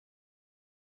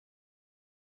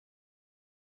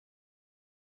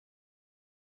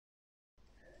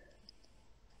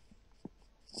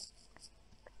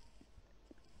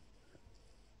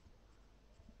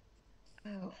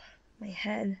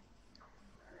head.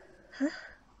 Huh?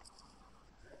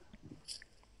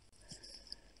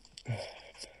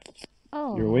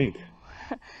 Oh. You're awake.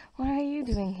 What are you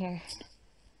doing here?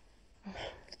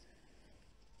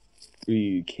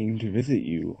 We came to visit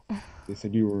you. They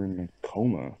said you were in a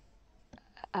coma.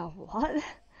 What?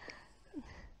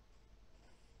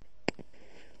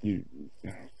 You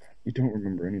don't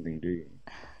remember anything, do you?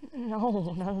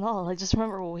 No, not at all. I just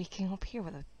remember waking up here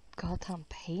with a goddamn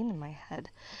pain in my head.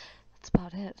 That's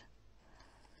about it.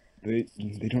 They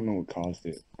don't know what caused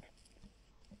it.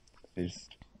 They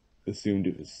just assumed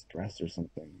it was stress or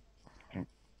something.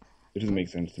 It doesn't make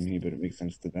sense to me, but it makes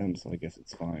sense to them, so I guess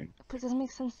it's fine. But it doesn't make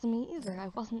sense to me either. I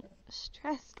wasn't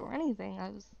stressed or anything. I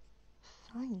was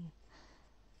fine.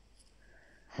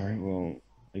 Alright, well,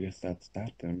 I guess that's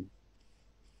that then.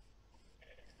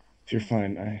 If you're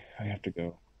fine, I have to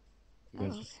go. You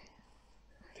guys just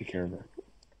take care of her.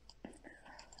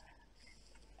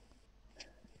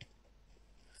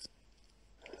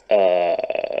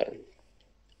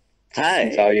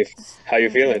 Hi. So how you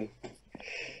feeling?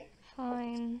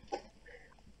 Fine.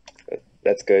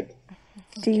 That's good.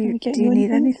 Do you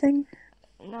need anything?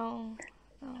 No.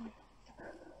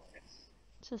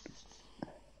 Just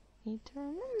need to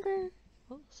remember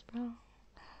what was wrong.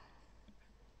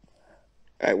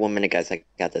 Alright, 1 minute, guys. I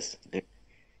got this.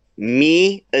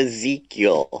 Me,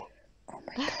 Ezekiel. Oh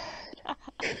my god.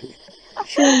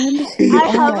 She remembers who you I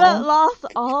are. haven't lost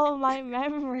all my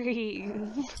memories.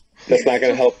 That's not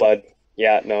gonna help, bud.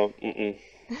 Yeah, no.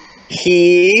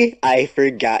 I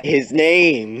forgot his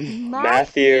name.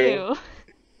 Matthew.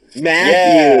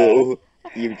 Matthew.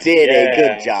 You did a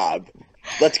good Yeah. job.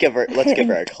 Let's give her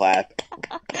a clap.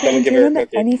 Someone Do give you her a remember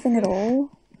cookie. anything at all?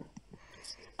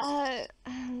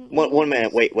 1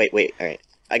 minute. Wait. Alright.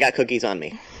 I got cookies on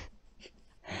me.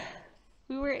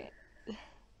 We were. Here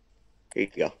you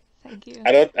go. Thank you.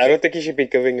 I don't think you should be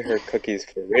giving her cookies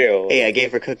for real. Hey, I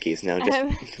gave her cookies now.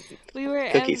 Just We were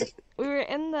cookies. We were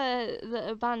in the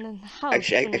abandoned house.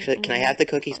 Actually, can I have the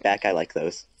cookies back? I like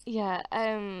those. Yeah.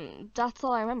 That's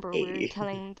all I remember. We were Hey.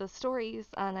 telling the stories,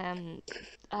 and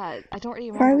I don't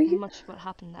really Why were remember you- much what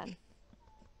happened then.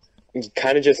 You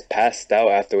kind of just passed out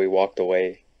after we walked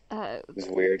away. It It was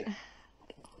weird.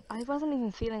 I wasn't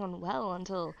even feeling unwell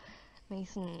until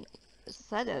Mason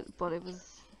said it, but it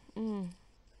was.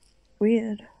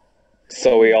 Weird.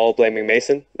 So we all blaming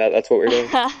Mason? That's what we're doing?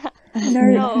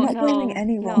 No, I'm not blaming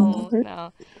anyone.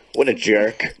 No. What a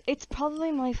jerk. It's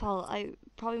probably my fault. I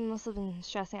probably must have been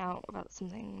stressing out about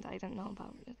something that I didn't know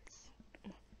about.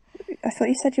 I thought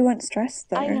you said you weren't stressed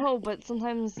though. I know, but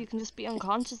sometimes you can just be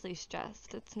unconsciously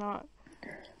stressed. It's not.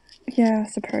 Yeah, I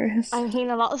suppose. I mean,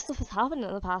 a lot of stuff has happened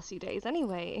in the past few days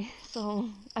anyway. So,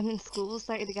 I mean, school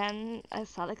started again.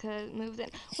 Celica moved in.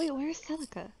 Wait, where's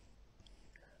Celica?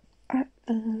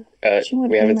 She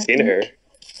went We haven't home, I seen her. think.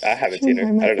 I haven't She seen went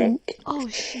her. home, I don't know. think. Oh,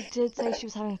 she did say she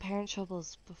was having parent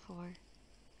troubles before.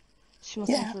 She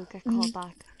must Yeah. have to get called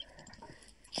back.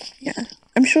 Yeah,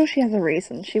 I'm sure she has a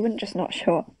reason. She wouldn't just not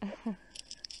show up.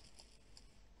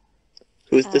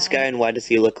 Who's this guy and why does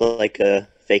he look like a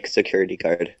fake security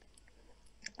guard?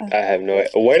 I have no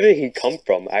idea. Where did he come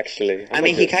from, actually? I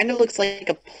mean, he kind of looks like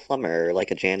a plumber, or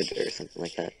like a janitor or something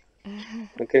like that.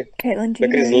 Okay. Caitlin, do you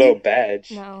Look at his know? little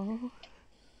badge. No.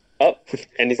 Oh,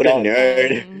 and he's What a gone.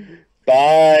 nerd.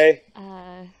 Bye.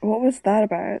 What was that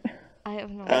about? I have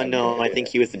no Oh idea. no, I think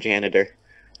he was the janitor.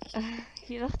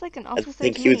 He looked like an I officer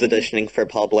think to he was me. auditioning for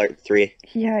Paul Blart 3.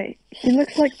 Yeah, he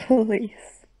looks like police.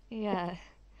 Yeah.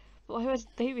 But why would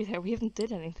they be there? We haven't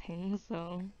did anything,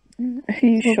 so... Are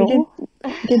you Well, sure?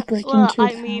 We did break Well, into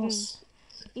I the mean, house.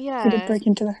 yeah. We did break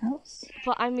into the house.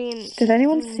 But I mean... Did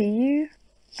anyone see you?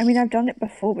 I mean, I've done it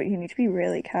before, but you need to be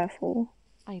really careful.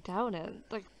 I doubt it.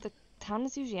 Like, the town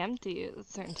is usually empty at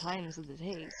certain times of the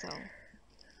day, so...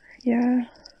 Yeah.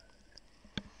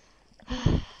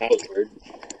 That was weird.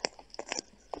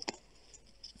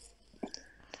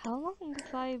 How long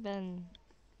have I been,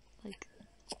 like,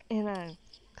 in a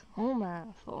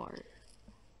coma for?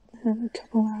 A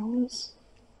couple hours.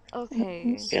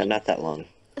 Okay. Yeah, not that long.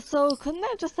 So, couldn't I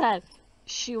have just said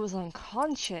she was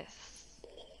unconscious?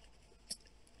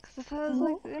 Because if I was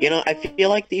like... You know, I feel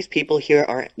like these people here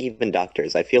aren't even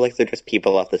doctors. I feel like they're just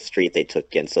people off the street they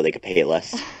took in so they could pay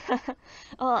less.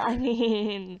 Well, I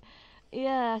mean...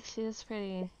 Yeah, actually, it's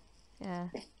pretty... Yeah.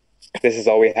 This is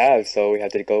all we have, so we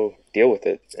have to go deal with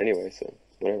it anyway, so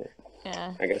whatever.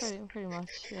 Yeah, I guess. pretty much,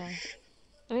 yeah.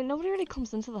 I mean, nobody really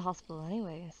comes into the hospital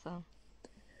anyway, so...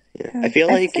 Yeah. I feel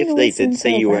like if they did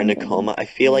say you were in a coma, I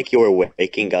feel like you were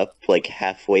waking up like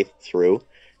halfway through.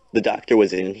 The doctor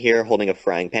was in here holding a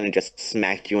frying pan and just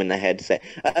smacked you in the head, said,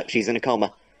 "Oh, she's in a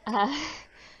coma."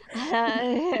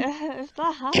 If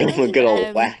that Give him a happens, good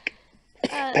old whack.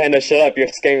 Panda, shut up! You're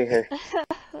scaring her.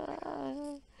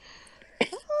 Oh,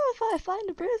 if I find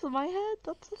a bruise on my head,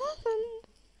 that's what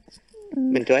happened. I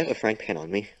mean, do I have a frying pan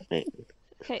on me? Wait.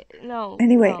 Okay, no.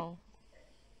 Anyway. No.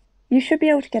 You should be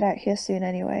able to get out here soon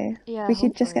anyway. Yeah, We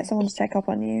could just hopefully. get someone to check up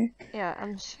on you. Yeah,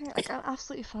 I'm sure. Like, I'm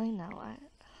absolutely fine now.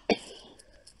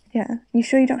 Yeah. You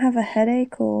sure you don't have a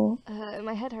headache or...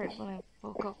 My head hurt when I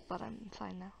woke up, but I'm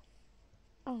fine now.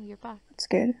 Oh, you're back. That's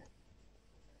good.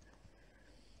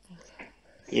 Okay.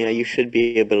 Yeah, you should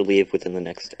be able to leave within the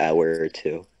next hour or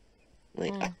two.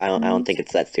 Like, I don't think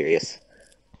it's that serious.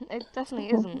 It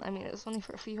definitely isn't. I mean, it was only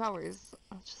for a few hours.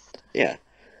 I'll just... Yeah.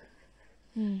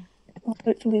 Well,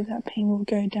 hopefully that pain will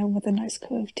go down with a nice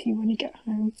cup of tea when you get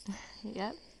home.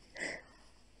 Yep.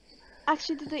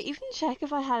 Actually, did they even check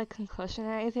if I had a concussion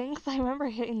or anything? Because I remember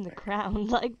hitting the ground.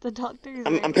 Like, the doctors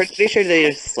I'm pretty sure they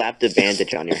just slapped a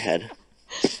bandage on your head.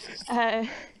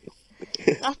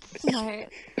 That's smart.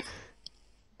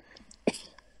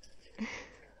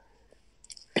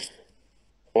 I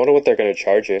wonder what they're gonna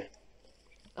charge you.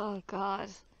 Oh, God.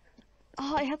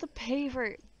 Oh, I had to pay for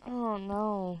it. Oh,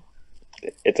 no.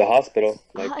 It's a hospital.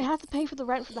 Like, I had to pay for the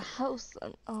rent for the house.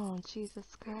 And, oh, Jesus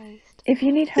Christ. If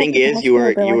you need help Thing with the is, you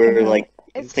hospital, were they'll, like,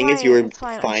 It's thing is, fine, you were it's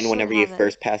fine. I fine should whenever you have it.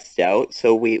 first passed out.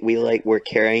 So we like were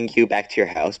carrying you back to your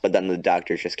house, but then the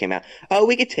doctors just came out. Oh,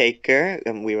 we could take her,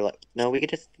 and we were like, no, we could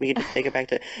just take her back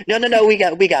to. No, we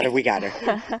got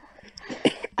her.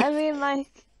 I mean, like,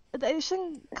 it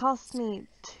shouldn't cost me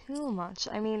too much.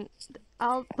 I mean,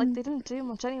 they didn't do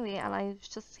much anyway, and I was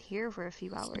just here for a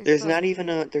few hours. There's so... not even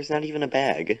a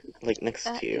bag like next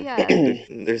to you. Yeah.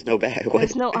 There's no bag.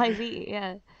 There's no IV.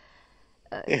 Yeah.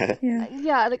 Yeah.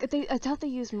 Yeah. Like I doubt they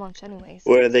use much anyway.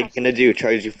 So What are they gonna do?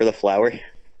 Charge you for the flour?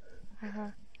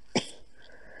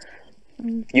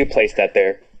 you placed that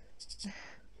there.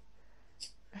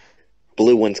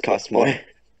 Blue ones cost more.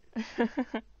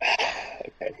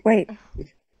 Okay. Wait,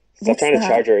 Stop trying to that?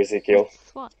 charge her, Ezekiel.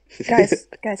 What? guys,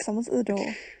 someone's at the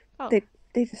door. Oh. They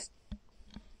just...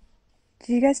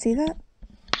 Did you guys see that?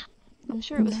 I'm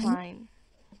sure it was fine.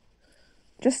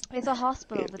 Just... It's a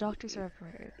hospital. The doctors are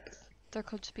everywhere. There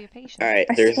could just be a patient. Alright,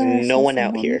 I there's swear I no saw one out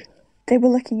someone. here. They were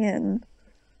looking in.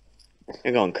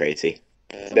 You're going crazy.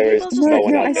 Some There is people just no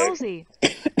one no, out I there. nosy. I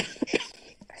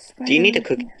swear Do you they need a were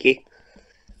looking in. cookie?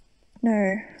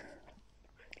 No.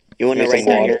 You want to Need write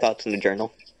some down your water? thoughts in the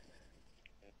journal?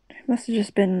 Must have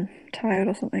just been tired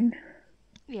or something.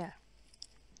 Yeah.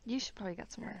 You should probably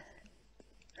get some rest.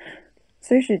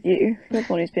 So should you. You're the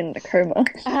one who's been in a coma.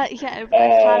 Yeah, I've had a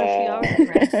few hours of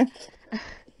rest.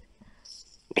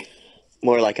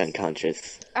 More like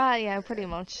unconscious. Yeah, pretty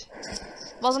much.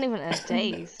 Wasn't even a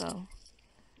day, so.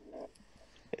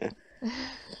 Yeah.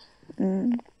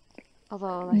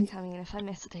 Although, like, I mean, if I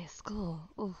miss a day of school,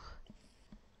 ooh.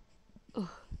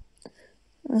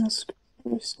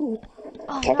 School.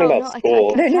 Oh, Talking no, about no, I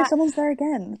school. No, can't. someone's there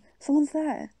again. Someone's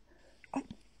there. Oh,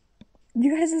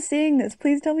 you guys are seeing this.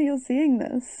 Please tell me you're seeing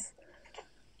this.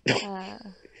 I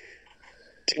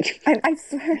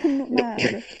swear I'm not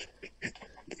mad.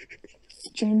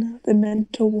 Jaina, the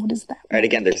mental ward is that. Alright,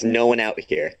 again, there's no one out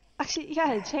here. Actually,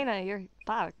 yeah, Jaina, you're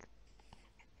back.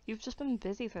 You've just been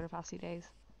busy for the past few days.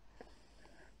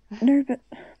 No, but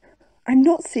I'm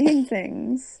not seeing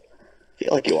things. I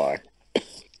feel like you are.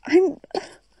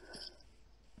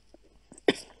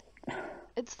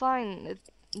 It's fine.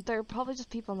 They're probably just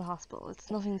people in the hospital. It's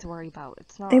nothing to worry about.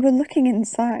 It's not. They were looking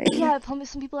inside. Yeah, probably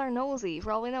some people are nosy.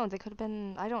 For all we know, they could have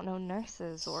been, I don't know,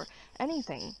 nurses or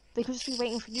anything. They could just be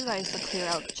waiting for you guys to clear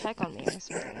out to check on me or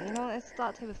something. You know, it's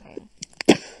that type of thing.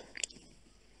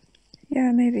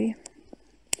 Yeah, maybe.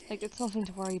 Like, it's nothing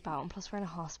to worry about. And plus, we're in a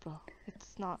hospital.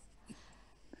 It's not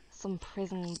some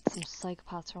prison with some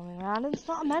psychopaths roaming around. And it's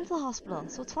not a mental hospital,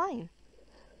 so it's fine.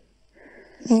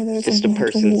 No, there's Just a mental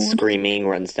person ward. screaming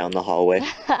runs down the hallway.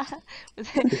 with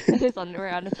his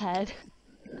underwear on his head.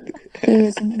 There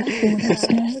is a mental ward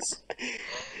upstairs.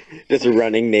 Just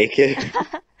running naked.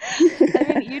 I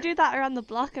mean, you do that around the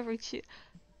block every That's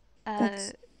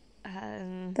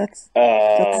Thank the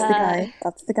guy.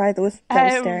 That's the guy that was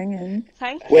staring in.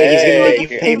 Wait, he's gonna Hey, make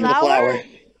you pay for the flower.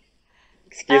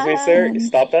 Excuse me, sir.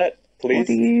 Stop that, What please.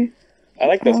 do you... I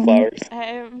like those flowers.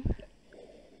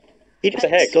 He just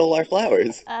What the heck? stole our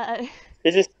flowers.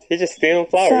 He's just stealing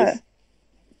flowers.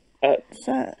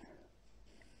 Sir,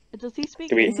 Does he speak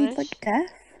Do we- is he English? like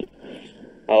deaf?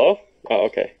 Hello? Oh,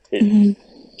 okay.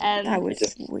 That was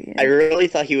just- weird. I really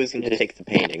thought he was gonna take the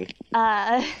painting.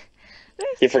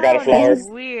 He forgot a flower.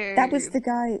 Weird. That was the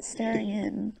guy staring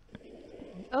in.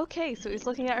 Okay, so he's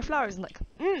looking at our flowers and like,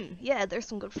 yeah, there's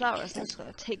some good flowers. I'm just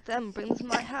gonna take them and bring them to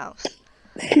my house.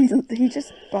 He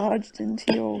just barged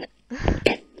into your.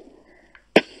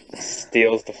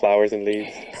 Steals the flowers and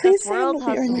leaves. Please say I'm world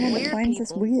not the has only some one that weird finds this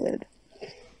people. weird.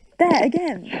 There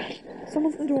again.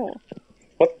 Someone's at the door.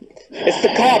 What? It's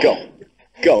the cop! Go.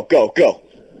 Go, go, go.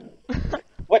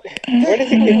 What? Where does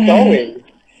he keep going?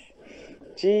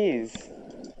 Jeez.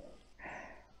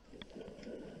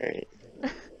 Alright.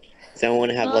 Does anyone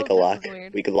have Oh, like a this is lock?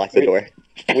 weird. We could lock the door.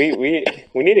 We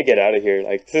need to get out of here.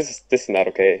 Like this is not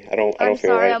okay. I don't I'm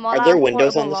feel sorry, right. I'm on Are there our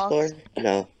windows on portable this locks. floor?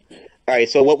 No. Alright,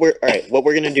 so what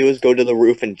we're gonna do is go to the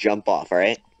roof and jump off,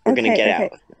 alright? We're gonna get Okay.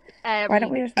 out. Why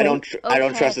don't we just I wait?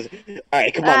 don't trust this.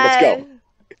 Alright, come on,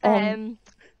 let's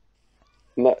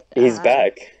go. He's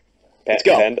back. Let's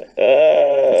go.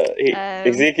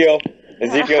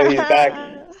 Ezekiel, he's back.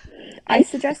 I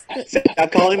suggest that.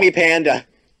 Stop calling me Panda.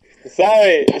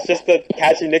 Sorry, it's just a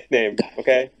catchy nickname.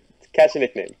 Okay, it's a catchy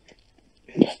nickname.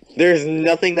 There's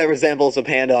nothing that resembles a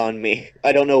panda on me.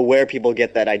 I don't know where people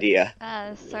get that idea.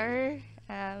 Sir,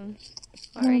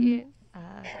 what are you?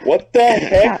 What the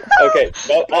heck? Okay,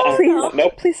 Please,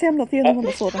 nope. please say I'm not the only one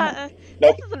that saw that.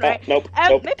 Nope. This isn't right. Nope.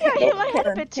 Maybe I hit my head a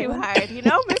Caitlin, bit too Caitlin. hard, you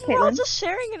know? Maybe we're all Caitlin. just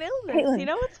sharing an illness, Caitlin. you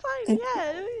know? It's fine,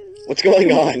 yeah. What's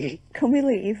going on? Can we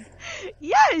leave?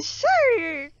 Yeah,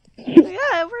 sure.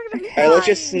 Yeah, we're gonna be fine. Alright, let's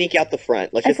just sneak out the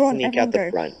front. Let's just Everyone, sneak everyone out the go.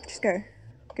 front. Just go.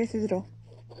 Go through the door.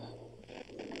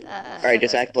 Alright,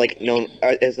 just act like no.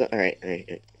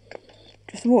 Alright.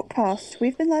 Just walk past.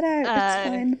 We've been let out. It's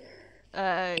fine.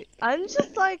 I'm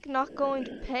just like not going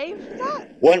to pay for that.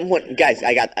 One, guys,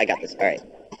 I got this. Alright.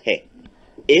 Hey,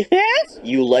 if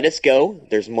you let us go,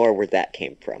 there's more where that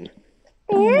came from.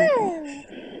 Oh my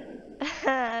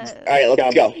gosh. Alright,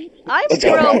 let's go. I'm Let's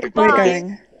go. thrilled. We're Bye.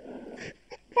 going.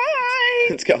 Bye!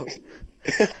 Let's go.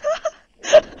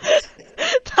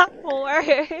 That will work.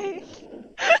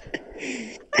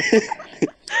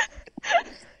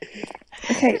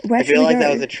 Okay, where I should feel we like go?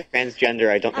 that was a transgender,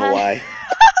 I don't know why.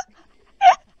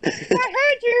 I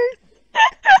heard you.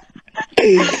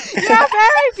 You're a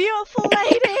very beautiful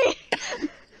lady.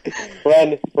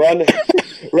 Run!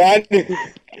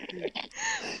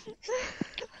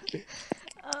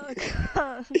 Oh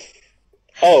god.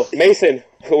 Oh, Mason.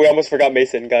 We almost forgot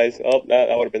Mason, guys. Oh,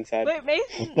 that would have been sad. Wait,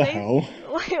 Mason. What the hell?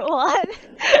 Wait, what?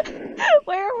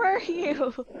 Where were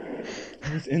you?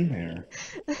 I was in there.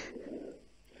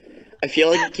 I feel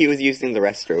like he was using the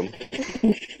restroom.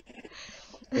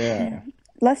 Yeah.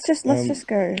 Let's just go.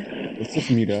 Let's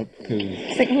just meet up, because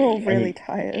I think we're all really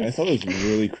tired. I saw this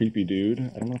really creepy dude.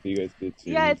 I don't know if you guys did too.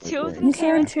 Yeah, He was, two of wearing- them You saw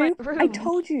him into my too? room. I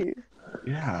told you.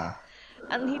 Yeah.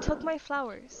 And he took my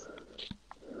flowers.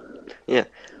 Yeah.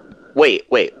 Wait.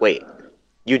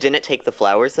 You didn't take the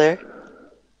flowers there?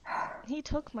 He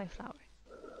took my flowers.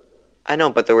 I know,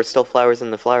 but there were still flowers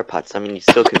in the flower pots. I mean, you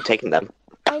still could have taken them.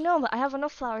 I know, but I have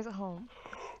enough flowers at home.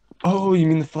 Oh, you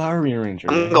mean the flower rearranger?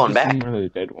 I'm I going just seen back. One of the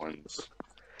dead ones.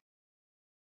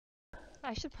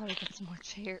 I should probably get some more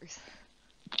chairs.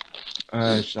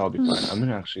 I'll be fine. I'm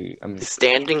gonna actually.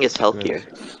 Standing is healthier.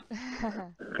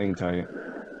 I can tell you.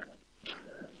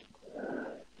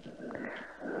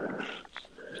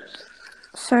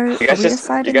 So, You are guys we just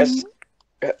deciding?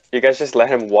 you guys just let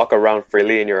him walk around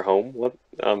freely in your home? What?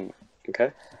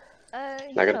 Okay. He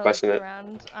Not gonna knows question it.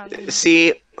 around,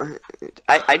 See,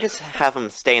 I just have him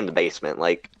stay in the basement,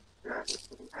 like. Oh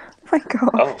my god.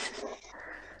 Oh,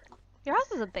 Your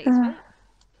house is a basement.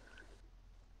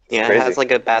 Yeah, it Crazy. has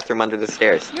like a bathroom under the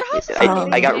stairs. Your house is I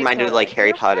really got big, reminded of though. like Harry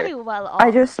You're Potter. pretty well off.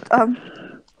 I just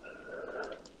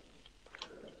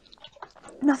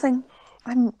nothing.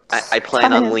 I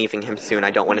plan on tired. leaving him soon.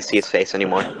 I don't want to see his face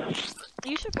anymore.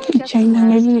 You should probably get Jane, some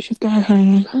rest. maybe you should go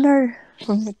home. No,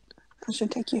 I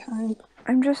should take you home.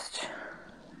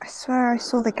 I swear I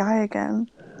saw the guy again.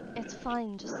 It's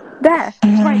fine, just There,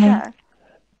 right there.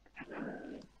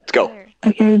 Let's go.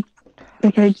 there.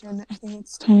 Okay, Jen, I think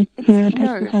it's time for you to take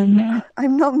No. you home now.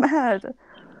 I'm not mad.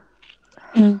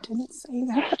 You didn't say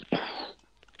that.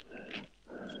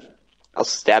 I'll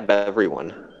stab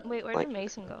everyone. Wait, where Like- did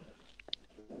Mason go?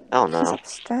 I don't He's know.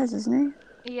 upstairs, isn't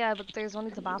Yeah, but there's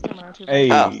only the bathroom or two. Hey.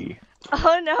 Oh.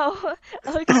 Oh no.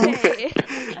 Okay.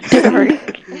 he? Sorry.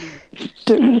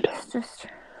 Dude.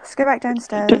 Let's go back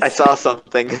downstairs. I saw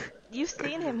something. You've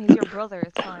seen him. He's your brother.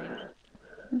 It's fine.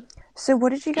 So what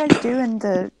did you guys do in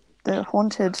the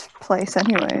haunted place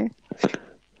anyway?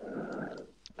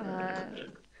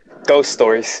 ghost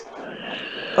stories.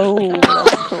 Oh,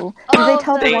 that's cool. Did they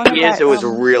tell the Thing one is, about? it was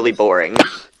really boring.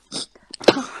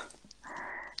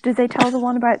 Did they tell the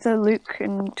one about the Luke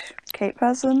and Kate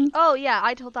person. Oh yeah,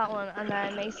 I told that one, and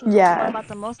then Mason told the Yeah, one about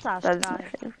the mustached that is my guy.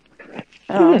 favorite.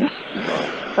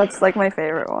 Oh, that's like my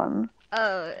favorite one.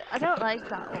 Oh, I don't like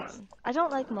that one. I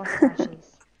don't like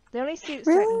mustaches. They only suit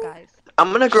certain Really? guys.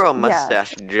 I'm gonna grow a Yeah.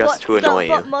 mustache just to annoy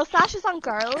But you. mustaches on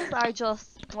girls are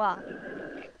just wow.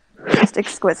 Just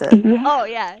exquisite. Oh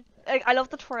yeah, I love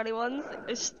the twirly ones.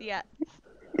 Yeah.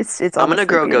 It's I'm gonna honestly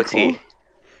grow a beautiful. goatee.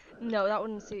 No, that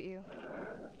wouldn't suit you.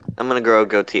 I'm gonna grow a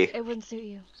goatee. It wouldn't suit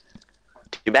you.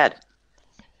 Too bad.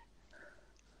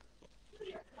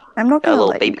 I'm not Got a gonna little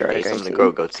let you baby grow a face. I'm gonna grow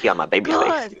a goatee. goatee on my baby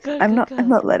face. Good. I'm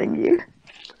not letting you.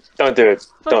 Don't do it.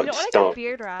 But you Don't. don't Just want to get don't.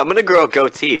 beard wrap. I'm gonna grow a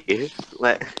goatee.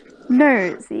 Let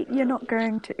No, see, you're not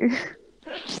going to.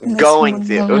 Unless going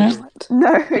someone to. will it.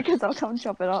 No, because I'll come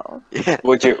chop it off. Yeah.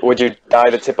 Would you dye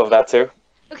the tip of that too?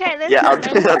 Okay, listen. Yeah, I'll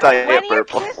dye it when you're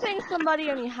purple. kissing somebody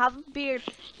and you have a beard,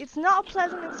 it's not a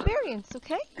pleasant experience.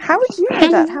 Okay? How would you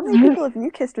know that? How many people have you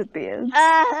kissed with beards?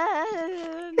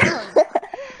 None.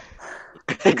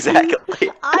 Exactly.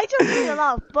 I just read a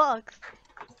lot of books.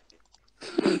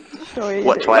 Sure you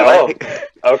What, do. Twilight?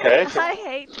 Okay. I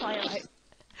hate Twilight.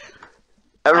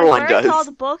 Everyone I burnt all does.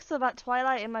 the books about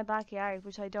Twilight in my backyard,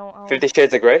 which I don't own. 50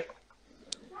 Shades of Grey.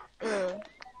 Ugh.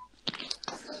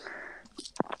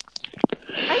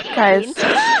 Are you Guys. into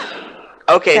that?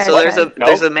 Okay, so Okay.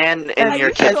 there's a man in Are your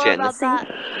you sure kitchen. about that?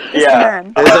 This Yeah.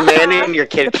 man. There's a man in your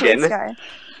The police kitchen. guy.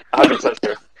 100%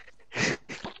 sure.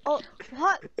 Oh,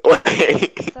 what?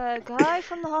 Wait. The guy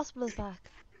from the hospital is back.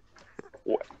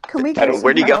 Can we I go don't-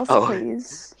 Where'd he somewhere go? else,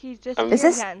 please? He's Is disappeared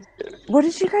this- again. What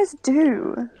did you guys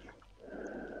do?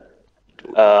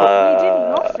 We did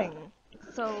nothing.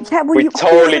 So Yeah, well, We you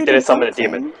totally obviously did summon a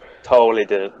something. demon. Totally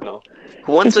did it. No.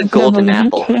 Who wants a It's like golden a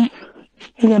apple? lake.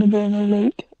 You gotta be in a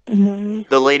lake. No.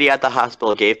 The lady at the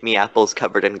hospital gave me apples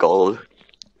covered in gold.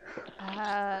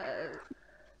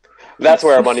 That's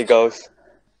where our money goes.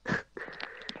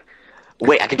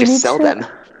 Wait, I could We just need sell to- them.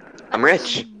 I'm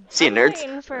rich. See you, I'm nerds.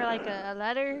 waiting for like a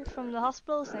letter from the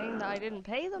hospital saying that I didn't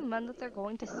pay them and that they're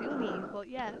going to sue me. But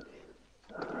yeah.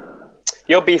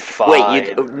 You'll be fine.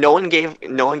 Wait, no one gave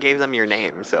them your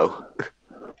name, so.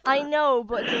 I know,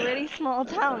 but it's a really small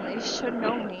town. They should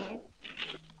know me.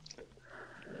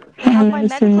 They I have don't my know,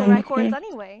 medical someone records here.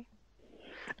 anyway.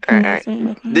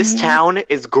 Alright. This town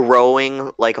is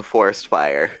growing like a forest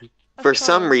fire. For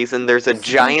some reason, there's a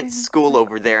giant school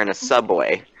over there and a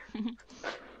subway.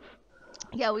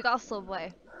 Yeah, we got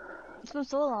Subway. It's been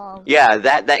so long. Yeah,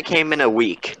 that came in a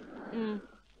week. Mm.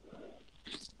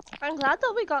 I'm glad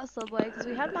that we got Subway because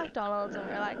we had McDonald's and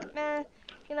we were like, meh,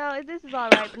 you know, this is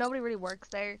alright, but nobody really works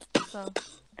there, so.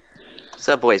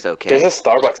 Subway's There's okay. a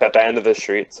Starbucks at the end of the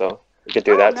street, so we could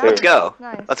do Oh, that nice. too. Let's go.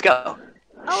 Nice. Let's go.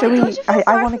 Oh, Should wait, we- don't you feel I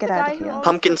sorry wanna for get the out guy of who here. owns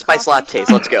Pumpkin the spice coffee lattes. shop?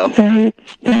 Let's go.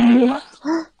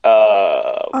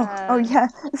 Oh yeah.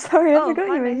 Sorry, I Oh, forgot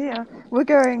hi, you were Mason. here. We're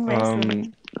going,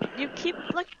 Mason. You keep,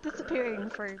 like, disappearing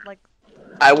for, like,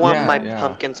 I want Yeah, my yeah.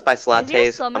 pumpkin spice Is your lattes.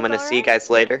 I'm stomach gonna see you alright? guys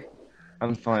later.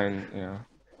 I'm fine, yeah.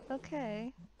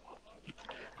 okay.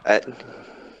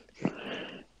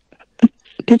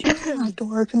 Did you have my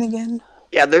door open again?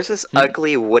 Yeah, there's this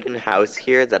ugly wooden house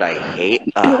here that I hate.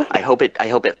 I hope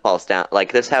it falls down.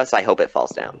 Like this house, I hope it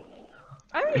falls down.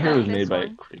 I I really hear it like was this made by a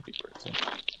one. creepy person.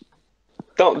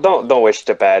 Don't wish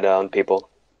to bad on people.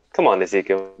 Come on,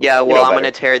 Ezekiel. Yeah, You well, know I'm better.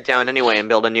 gonna tear it down anyway and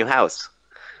build a new house.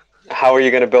 How are you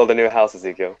gonna build a new house,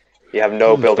 Ezekiel? You have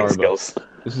no This is building Starbucks. skills.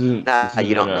 This isn't. Nah, this isn't,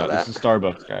 you don't know that. This is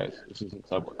Starbucks, guys. This isn't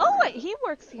Subway. Oh, wait, he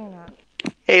works here now.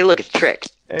 Hey, look, it's Trick.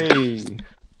 Hey,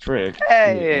 Trick.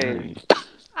 Hey.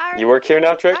 Aaron, You work here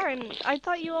now, Trick? Aaron, I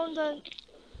thought you owned the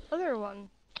other one.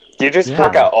 You just Yeah.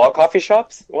 work at all coffee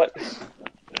shops? What?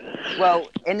 Well,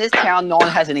 in this town, no one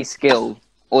has any skill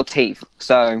or teeth,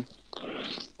 so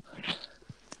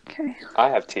Okay. I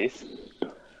have teeth.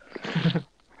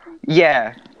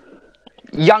 yeah.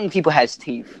 Young people has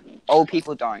teeth. Old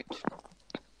people don't.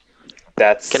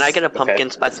 That's. Can I get a okay.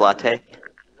 pumpkin spice latte?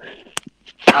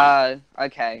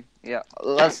 Okay. Yeah.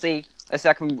 Let's see. Let's see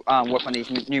if I can work on these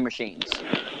new machines.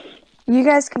 You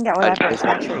guys can get I whatever. just It's my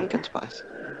want treat. pumpkin spice.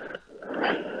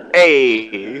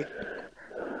 Hey.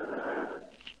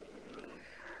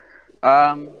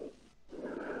 Um,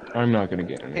 I'm not gonna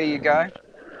get here any. you go.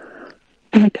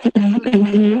 Bit And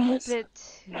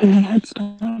I had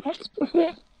Starbucks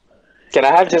before. Can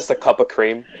I have just a cup of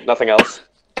cream? Nothing else?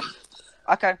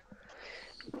 Okay.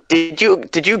 Did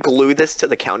you glue this to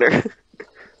the counter?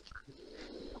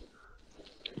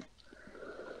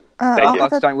 Thank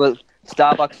you.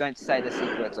 Starbucks don't say the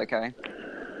secrets. Okay.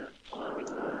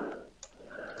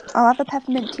 I'll have a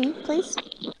peppermint tea, please.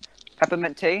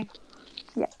 Peppermint tea.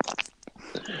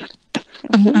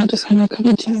 I just have a cup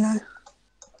of tea now.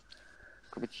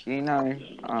 Which, you know,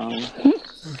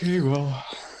 Okay, well,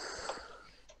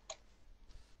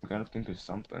 we gotta think of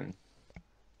something.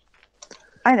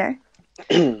 I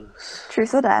know.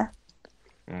 Truth or dare?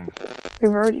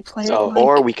 We've already played it Oh, like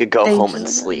Or we could go home and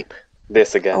ages ago. sleep.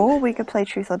 this again. Or we could play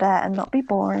truth or dare and not be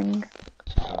boring.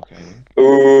 Okay.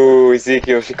 Ooh,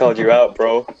 Ezekiel, she called you out,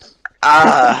 bro.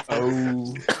 Ah,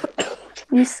 Oh.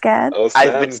 You scared? Oh,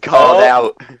 I've been snaps. called Oh,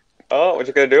 out. Oh, what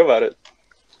you gonna do about it?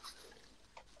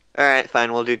 Alright,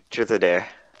 fine, we'll do truth or dare.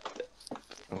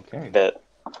 Okay. Bet.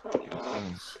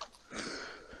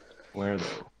 Where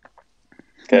though?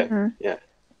 Okay. Mhm. Yeah.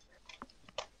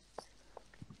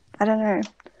 I don't know.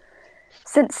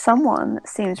 Since someone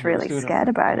seems Hey, let's really do it scared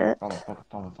about it.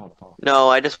 Follow. No,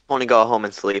 I just want to go home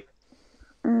and sleep.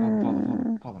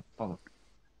 Follow. I'm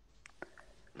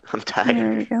Where are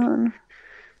tired. we going?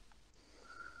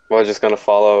 Well, just gonna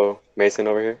follow Mason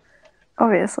over here.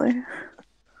 Obviously.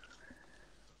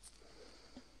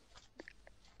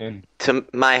 In To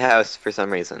my house for some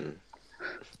reason.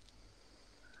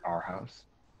 our house.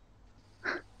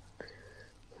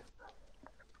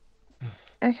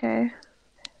 Okay.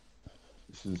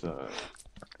 This is a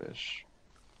fish.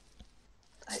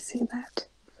 I see that.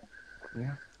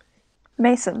 Yeah.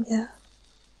 Mason, Yeah.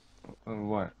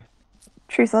 What?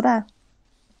 truth or dare?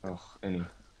 Ugh, any.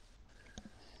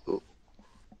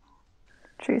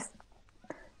 Truth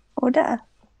or dare?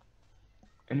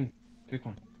 Any. Pick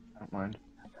one. I don't mind.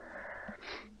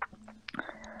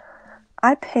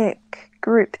 I pick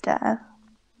group dare.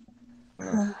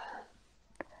 Ugh.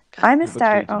 I Let's missed wait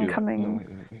out to on do that. coming. No,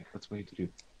 wait. Let's wait to do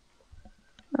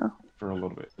that. Oh. For a little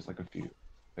bit. There's like a few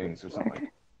things. It's not Okay.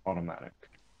 like automatic.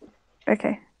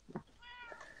 Okay.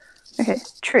 Okay.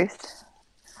 Truth.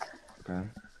 Okay.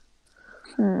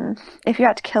 If you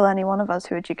had to kill any one of us,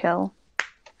 who would you kill?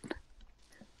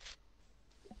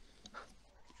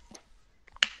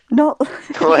 Not.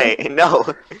 Wait, no.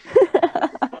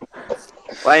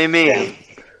 Why me?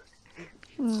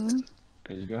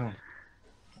 There you go.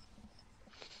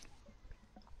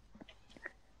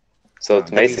 So it's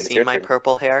Have Have you Mason. It's seen your my turn.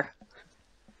 purple hair?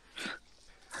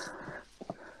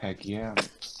 Heck yeah.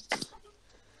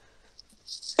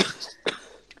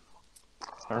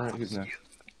 Alright, who's next?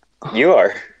 You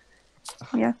are.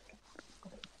 Yeah.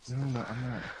 No, I'm not.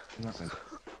 I'm not ready.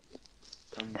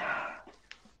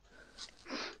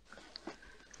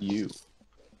 You.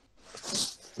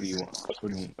 What do you want? What do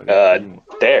you want, buddy? What do you want?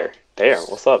 There.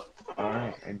 What's up?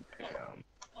 Alright,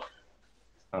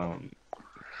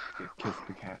 kiss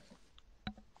the cat.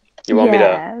 You want me to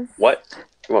Yes. what?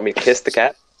 You want me to kiss the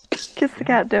cat? Kiss the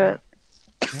cat. Do it.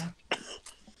 Yeah.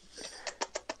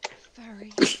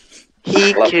 Furry.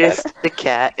 He Love kissed the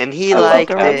cat and he I love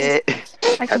liked cats. it.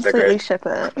 I Cats are completely great. ship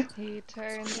it. He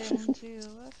turned into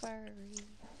a furry.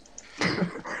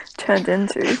 Turned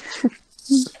into.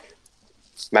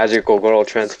 Magical girl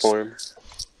transform.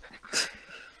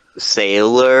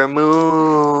 Sailor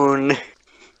Moon.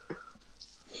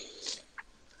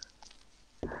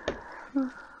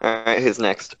 Alright, who's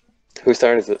next? Whose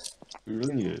turn is it? We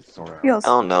really need to sort out. Yours. I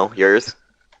don't know. Yours?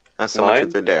 That's someone Mine?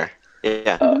 truth or dare.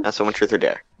 Yeah, that's someone truth or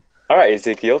dare. All right,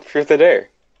 Ezekiel. Truth or dare?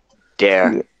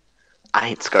 Dare. Yeah. I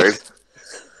ain't scared.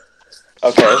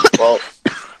 Okay. Well,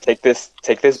 take this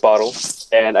bottle,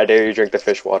 and I dare you drink the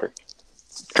fish water.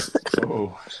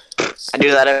 Oh. I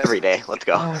do that every day. Let's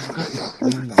go.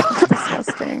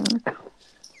 Disgusting.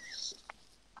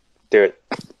 Do it.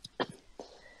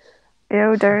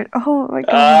 Ew, don't. Oh my god.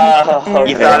 Ah, You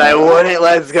okay. thought I wouldn't?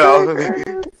 Let's So go.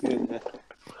 gross.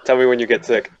 Tell me when you get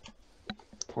sick.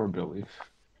 Poor Billy.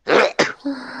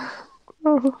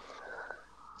 Oh.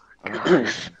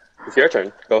 It's your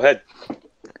turn. Go ahead.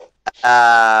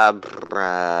 Um,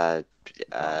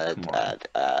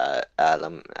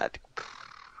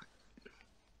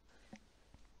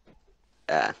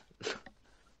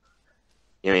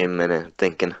 give me a minute. I'm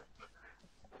thinking.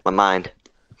 My mind.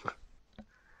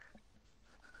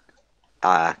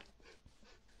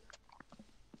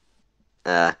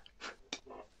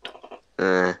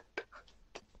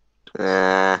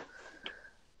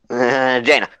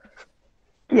 Jaina.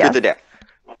 Yes. Truth or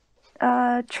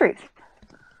dare? Truth.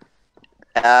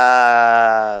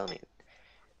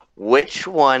 Which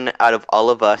one out of all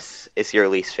of us is your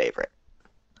least favorite?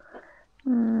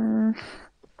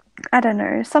 I don't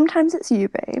know. Sometimes it's you,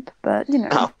 babe, but you know.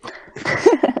 Oh.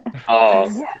 Oh,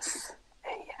 Yes.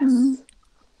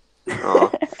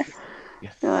 Oh.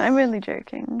 Yes. No, I'm really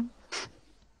joking.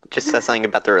 Just said something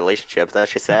about the relationship.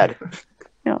 That's just sad.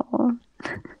 No.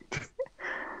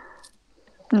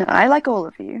 No, I like all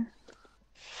of you.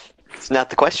 It's not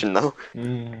the question, though.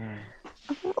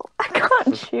 I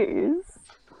can't choose.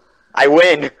 I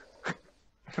win.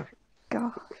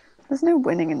 God. There's no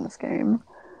winning in this game.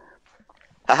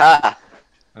 Haha.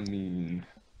 I mean,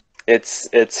 It's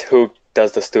who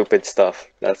does the stupid stuff.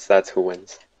 That's who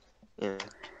wins. Yeah.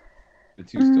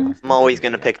 but you still have to I'm always do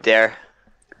it. gonna pick Dare.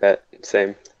 That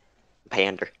same.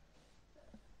 Pander.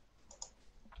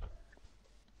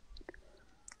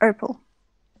 Opal.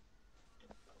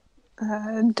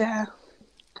 Dare.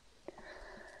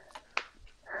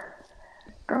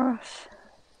 Gosh.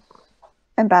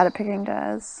 I'm bad at picking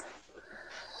dares.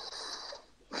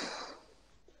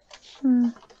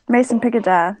 Mason, pick a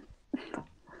dare.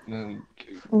 No,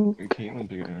 Caitlyn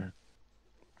pick a dare.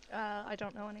 I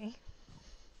don't know any.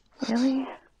 Really?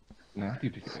 Matthew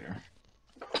pick a dare.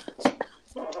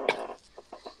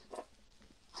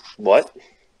 What?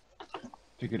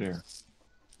 Pick a dare.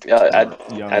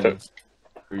 I don't.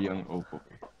 Or young Opal.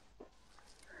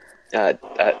 I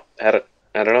don't know.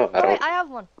 I Oh, don't. wait, I have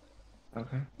one.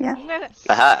 Okay.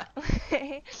 Haha.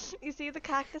 You see the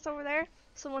cactus over there?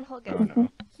 Someone hug it. Oh no.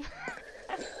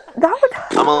 That would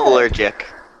hurt. I'm allergic.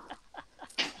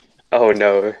 Oh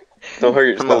no. Don't hurt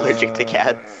I'm yourself. allergic to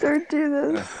cats. Don't do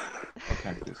this.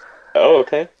 Cactus. Oh,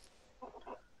 okay.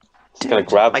 Just gonna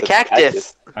grab My the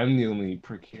cactus. I'm the only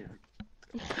prick here.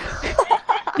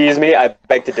 Excuse me, I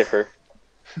beg to differ.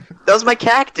 That was my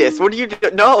cactus. What are you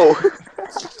doing? No.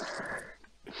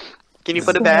 Can you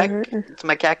put it back? It's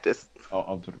my cactus.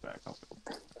 I'll put it back.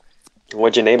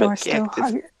 What'd you name Do I it? still Cactus.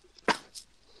 hug it?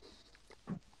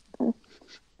 Do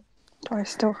I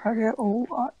still hug it or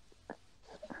what?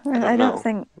 I know. don't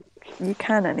think you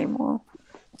can anymore.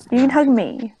 You can hug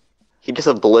me. He just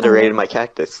obliterated my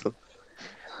cactus.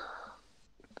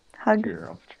 Hug. Here,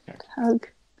 I'll put your cactus. Hug.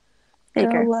 There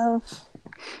you Girl go. love.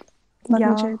 Love Yeah.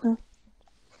 you, Jada.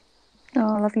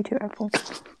 Oh, I love you too, Opal.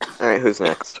 Alright, who's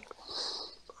next?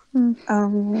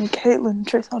 Caitlyn,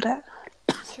 truth or dare?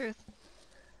 Truth.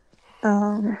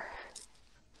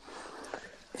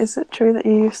 Is it true that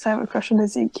you used to have a crush on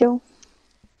Ezekiel?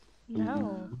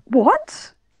 No.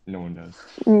 What? No one does.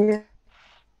 Yeah.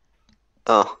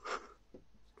 Oh.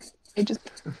 You just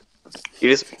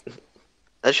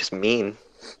That's just mean.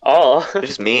 Oh, That's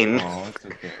just mean. Oh, it's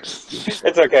okay.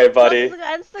 it's okay, buddy. That's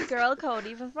against the girl code.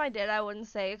 Even if I did, I wouldn't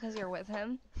say it because you're with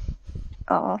him.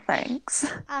 Oh, thanks.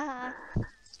 Uh-huh.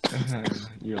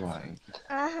 You're lying.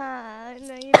 Uh-huh.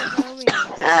 No, you don't know me.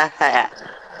 I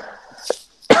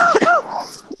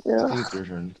think it's your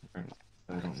turn.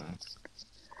 I don't know.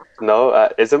 No,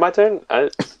 is it my turn? I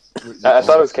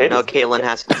thought it was Kate. No, Caitlyn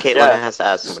has Yeah. to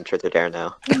ask someone truth or dare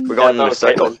now. We're Yeah, I going thought in it a was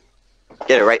circle. Caitlyn.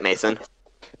 Get it right, Mason.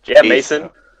 Yeah, Jeez. Mason.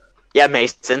 Yeah,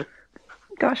 Mason.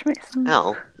 Gosh, Mason.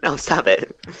 No, stop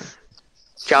it.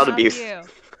 Child Not abuse. you.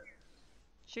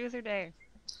 Truth or dare?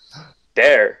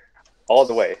 Dare. All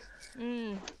the way.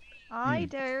 I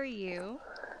dare you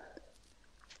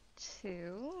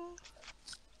to...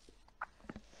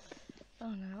 Oh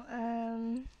no,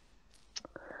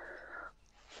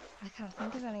 I can't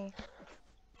think of any.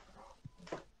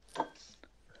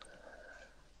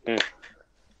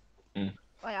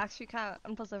 I actually can't,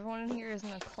 and plus everyone in here isn't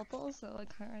a couple, so I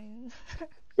can't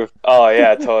really... Oh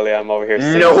yeah, totally. I'm over here.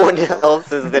 No one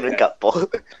else is in a couple.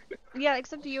 Yeah,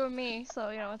 except you and me, so,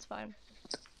 you know, it's fine.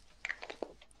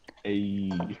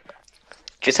 Hey.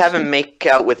 Just have him make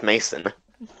out with Mason.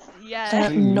 Yeah.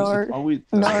 No. Always.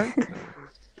 No.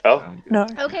 Oh. No.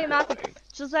 Okay, Matthew,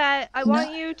 just I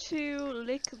want you to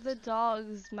lick the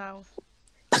dog's mouth.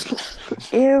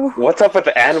 Ew. What's up with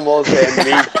the animals and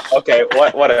me? Okay,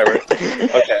 whatever.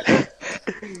 Okay.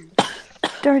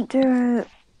 Don't do it.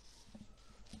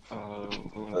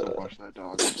 We'll have to watch that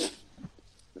dog.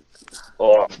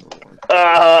 Oh.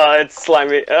 It's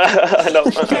slimy. No.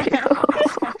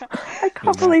 I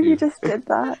can't believe you just did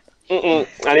that.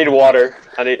 I need water.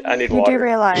 I need You do water.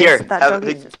 realize Here, that dog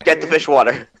is... get the fish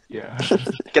water. Yeah.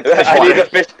 Get the fish I need water. the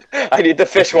fish. I need the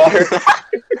fish water.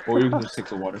 Or you can just take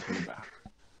the water from the bath.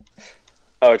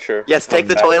 Oh, true. Yes, take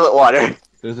the toilet water.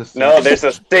 There's a No, there's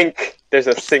a sink. There's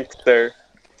a sink there.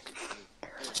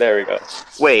 There we go.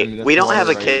 Wait, I mean, that's we don't the have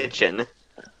a water I use. kitchen.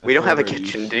 We don't have a water I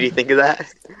kitchen. use. Did you think of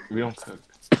that? We don't cook.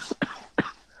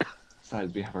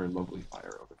 Besides, we have our lovely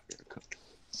fire over here to cook.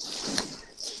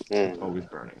 It's always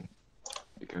burning.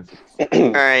 Because it's...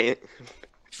 Alright.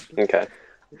 Okay.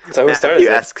 So who started You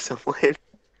this? ask someone.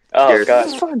 Oh Here. god.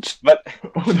 Fudge. But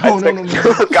Oh no, no, no, no.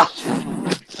 Oh god.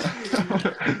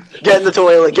 Get in the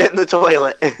toilet, get in the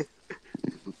toilet.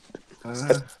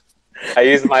 I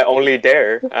used my only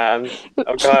dare.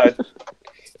 Oh god.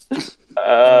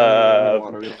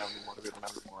 Water, we don't have any water, we don't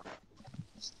have any water.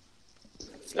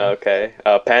 Okay.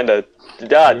 Panda.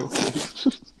 Dad.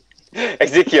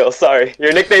 Ezekiel, sorry.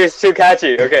 Your nickname is too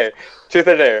catchy. Okay. Truth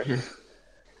or dare?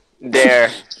 Dare.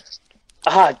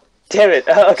 Ah, Damn it.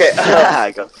 Okay.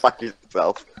 Go fuck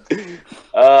yourself.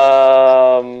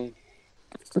 I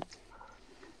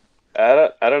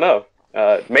don't know.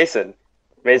 Mason.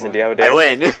 Mason, do you have a dare? I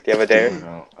win. Do you have a dare?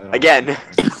 I don't Again.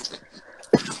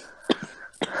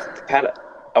 Kinda.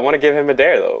 I want to give him a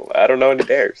dare though. I don't know any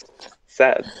dares.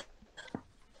 Sad.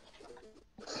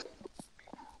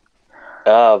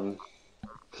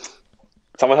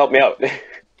 Someone help me out.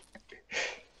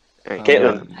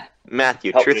 Katelyn.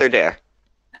 Matthew, Help truth me. or dare?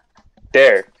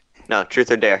 Dare. No, truth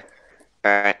or dare.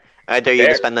 Alright. I dare you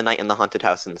Dare. to spend the night in the haunted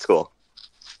house in school.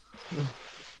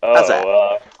 Oh, How's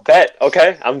that? Bet.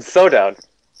 Okay, I'm so down.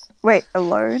 Wait,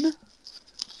 alone?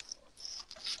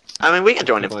 I mean, we can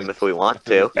join him if we want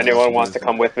to. If anyone wants to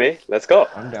come with me, let's go.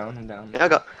 I'm down. Yeah,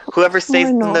 go. Whoever stays Why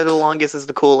in not? there the longest is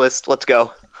the coolest. Let's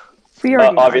go. We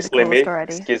already know the Obviously me. coolest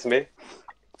already. Excuse me.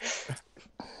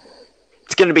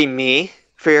 It's gonna be me,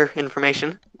 for your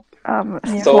information.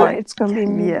 Yeah, So- right, it's gonna be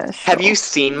me. Yeah, sure. Have you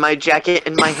seen my jacket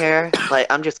and my hair? Like,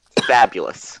 I'm just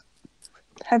fabulous.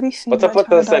 Have you seen What's my up with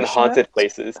this in tie-dye haunted shirt?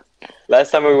 places?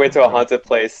 Last time we went to a haunted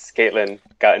place, Katelyn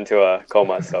got into a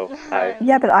coma, so I...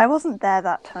 Yeah, but I wasn't there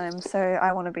that time, so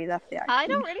I want to be there for the action. I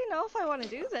don't really know if I want to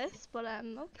do this, but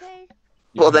okay.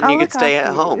 Well, then I'll you could look stay at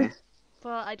after you. home.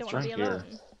 But I don't It's want to right be here.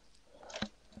 alone.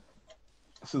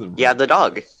 This is a Yeah, the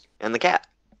dog. And the cat.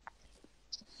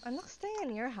 I'm not staying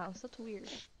in your house. That's weird.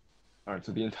 Alright,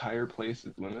 so the entire place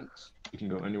is limits. You can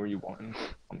go anywhere you want.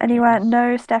 on Anywhere, campus.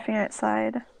 no stepping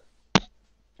outside.